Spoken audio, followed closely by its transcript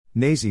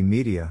Nazi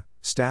Media,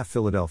 Staff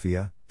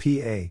Philadelphia,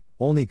 PA,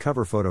 only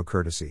cover photo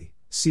courtesy,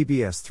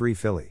 CBS 3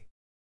 Philly.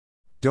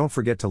 Don't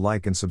forget to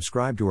like and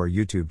subscribe to our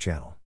YouTube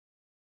channel.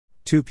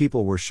 2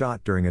 people were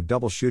shot during a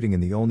double shooting in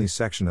the Olney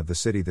section of the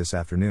city this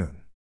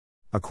afternoon.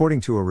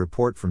 According to a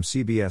report from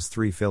CBS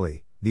 3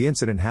 Philly, the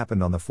incident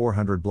happened on the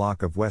 400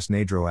 block of West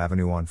Nadro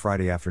Avenue on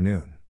Friday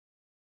afternoon.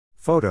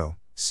 Photo,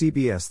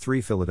 CBS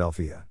 3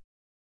 Philadelphia.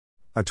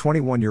 A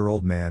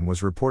 21-year-old man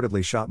was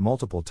reportedly shot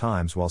multiple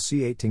times while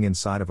C8ing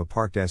inside of a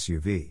parked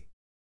SUV.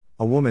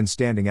 A woman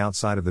standing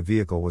outside of the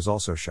vehicle was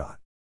also shot.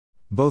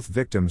 Both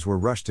victims were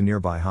rushed to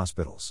nearby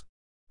hospitals.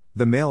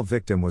 The male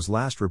victim was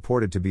last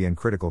reported to be in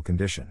critical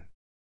condition.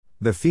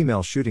 The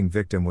female shooting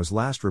victim was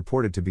last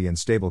reported to be in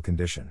stable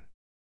condition.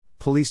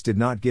 Police did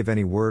not give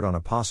any word on a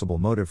possible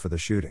motive for the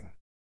shooting.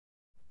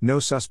 No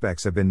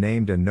suspects have been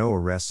named and no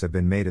arrests have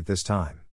been made at this time.